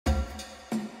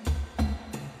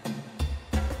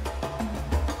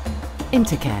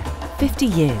Intercare, 50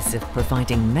 years of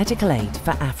providing medical aid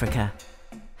for Africa.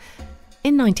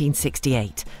 In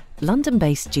 1968,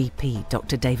 London-based GP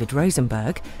Dr. David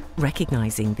Rosenberg,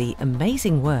 recognising the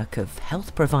amazing work of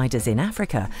health providers in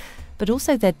Africa, but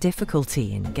also their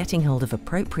difficulty in getting hold of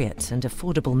appropriate and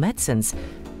affordable medicines,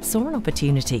 saw an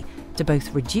opportunity to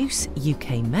both reduce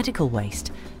UK medical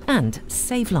waste and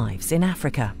save lives in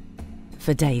Africa.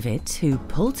 For David, who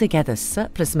pulled together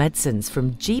surplus medicines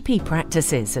from GP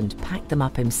practices and packed them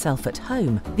up himself at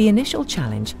home, the initial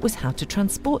challenge was how to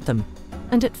transport them.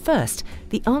 And at first,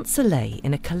 the answer lay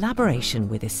in a collaboration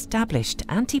with established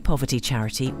anti-poverty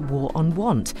charity War on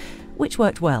Want, which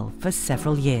worked well for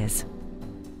several years.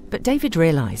 But David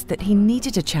realised that he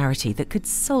needed a charity that could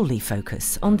solely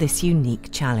focus on this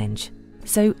unique challenge.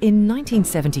 So in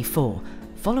 1974,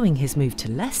 following his move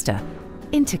to Leicester,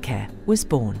 Intercare was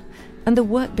born, and the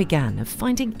work began of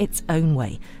finding its own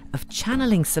way of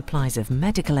channeling supplies of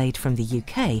medical aid from the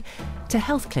UK to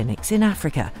health clinics in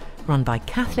Africa, run by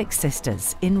Catholic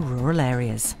sisters in rural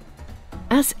areas.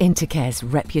 As Intercare's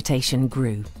reputation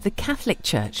grew, the Catholic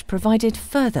Church provided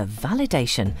further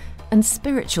validation and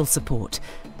spiritual support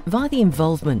via the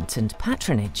involvement and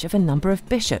patronage of a number of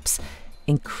bishops,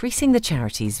 increasing the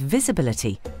charity's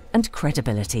visibility and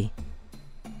credibility.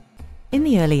 In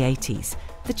the early 80s,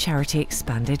 the charity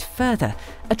expanded further,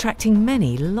 attracting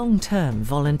many long-term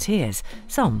volunteers,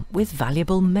 some with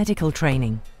valuable medical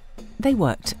training. They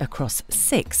worked across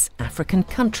 6 African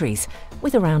countries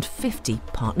with around 50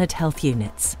 partnered health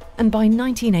units. And by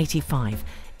 1985,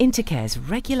 Intercare's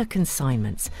regular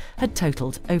consignments had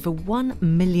totalled over £1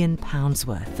 million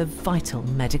worth of vital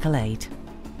medical aid.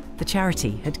 The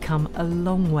charity had come a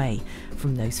long way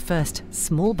from those first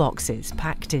small boxes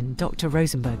packed in Dr.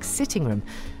 Rosenberg's sitting room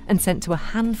and sent to a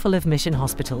handful of mission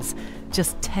hospitals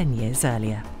just 10 years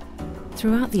earlier.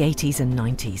 Throughout the 80s and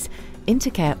 90s,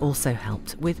 Intercare also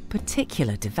helped with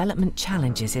particular development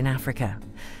challenges in Africa,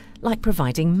 like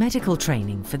providing medical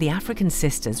training for the African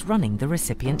sisters running the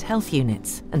recipient health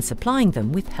units and supplying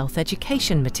them with health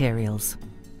education materials.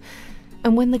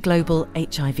 And when the global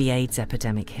HIV/AIDS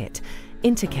epidemic hit,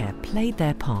 Intercare played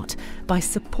their part by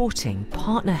supporting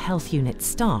partner health unit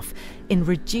staff in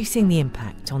reducing the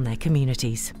impact on their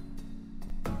communities.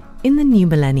 In the new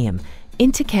millennium,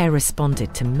 Intercare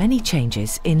responded to many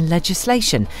changes in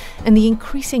legislation and the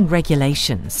increasing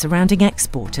regulations surrounding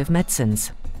export of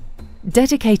medicines.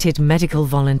 Dedicated medical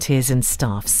volunteers and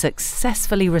staff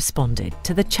successfully responded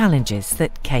to the challenges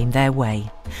that came their way,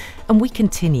 and we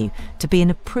continue to be an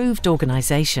approved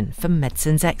organisation for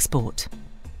medicines export.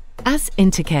 As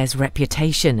Intercare's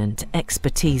reputation and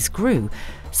expertise grew,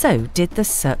 so did the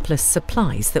surplus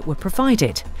supplies that were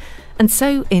provided. And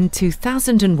so in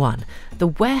 2001, the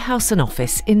warehouse and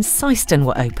office in Syston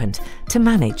were opened to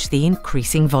manage the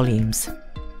increasing volumes.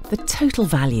 The total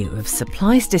value of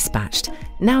supplies dispatched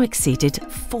now exceeded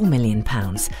 £4 million,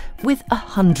 with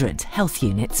 100 health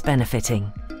units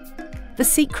benefiting. The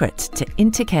secret to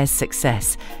Intercare's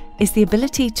success is the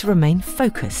ability to remain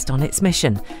focused on its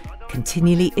mission,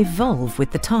 continually evolve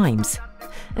with the times,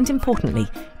 and importantly,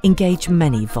 engage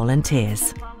many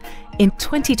volunteers. In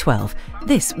 2012,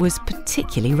 this was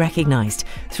particularly recognised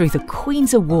through the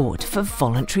Queen's Award for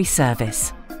Voluntary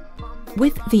Service.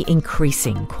 With the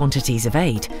increasing quantities of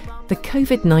aid, the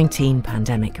COVID-19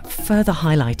 pandemic further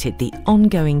highlighted the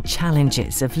ongoing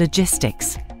challenges of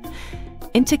logistics.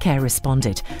 Intercare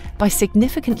responded by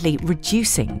significantly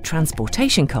reducing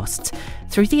transportation costs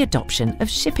through the adoption of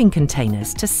shipping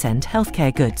containers to send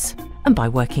healthcare goods, and by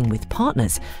working with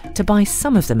partners to buy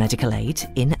some of the medical aid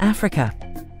in Africa.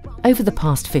 Over the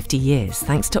past 50 years,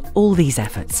 thanks to all these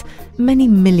efforts, many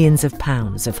millions of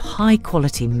pounds of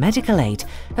high-quality medical aid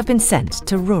have been sent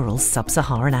to rural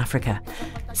sub-Saharan Africa,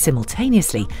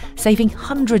 simultaneously saving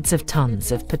hundreds of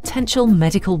tons of potential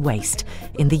medical waste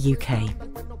in the UK.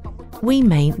 We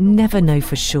may never know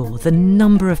for sure the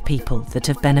number of people that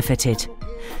have benefited,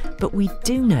 but we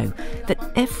do know that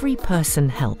every person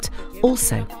helped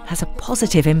also has a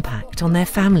positive impact on their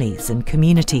families and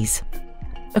communities.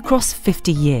 Across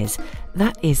 50 years,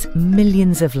 that is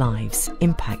millions of lives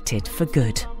impacted for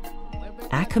good.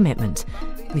 Our commitment,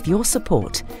 with your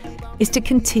support, is to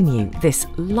continue this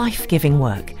life-giving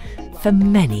work for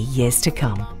many years to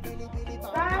come.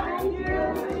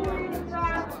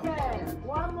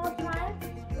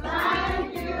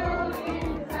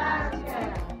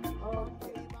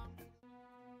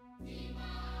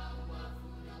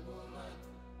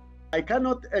 I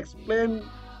cannot explain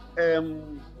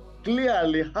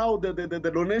clearly how the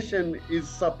donation is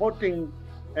supporting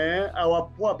our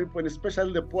poor people, and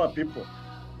especially the poor people.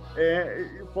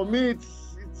 For me,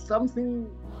 it's something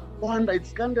wonder.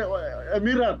 It's kind of a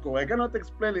miracle. I cannot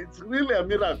explain it. It's really a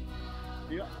miracle.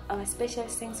 Yeah. Our special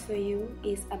thanks for you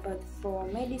is about for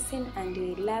medicine and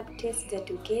the lab tests that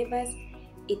you gave us.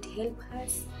 It helped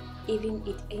us, even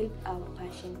it helped our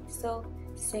passion. So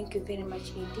thank you very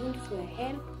much indeed for your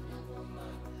help.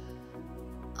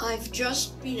 I've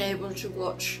just been able to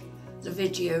watch the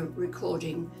video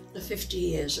recording the 50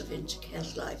 years of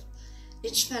Intercare Life.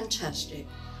 It's fantastic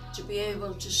to be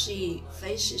able to see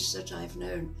faces that I've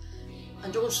known,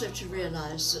 and also to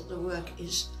realise that the work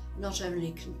is not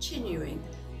only continuing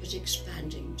but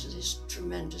expanding to this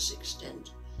tremendous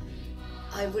extent.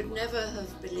 I would never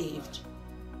have believed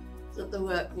that the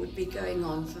work would be going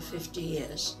on for 50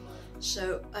 years.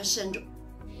 So I send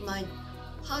my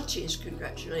heartiest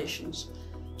congratulations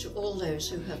to all those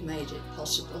who have made it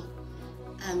possible,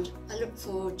 and I look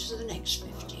forward to the next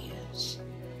 50 years.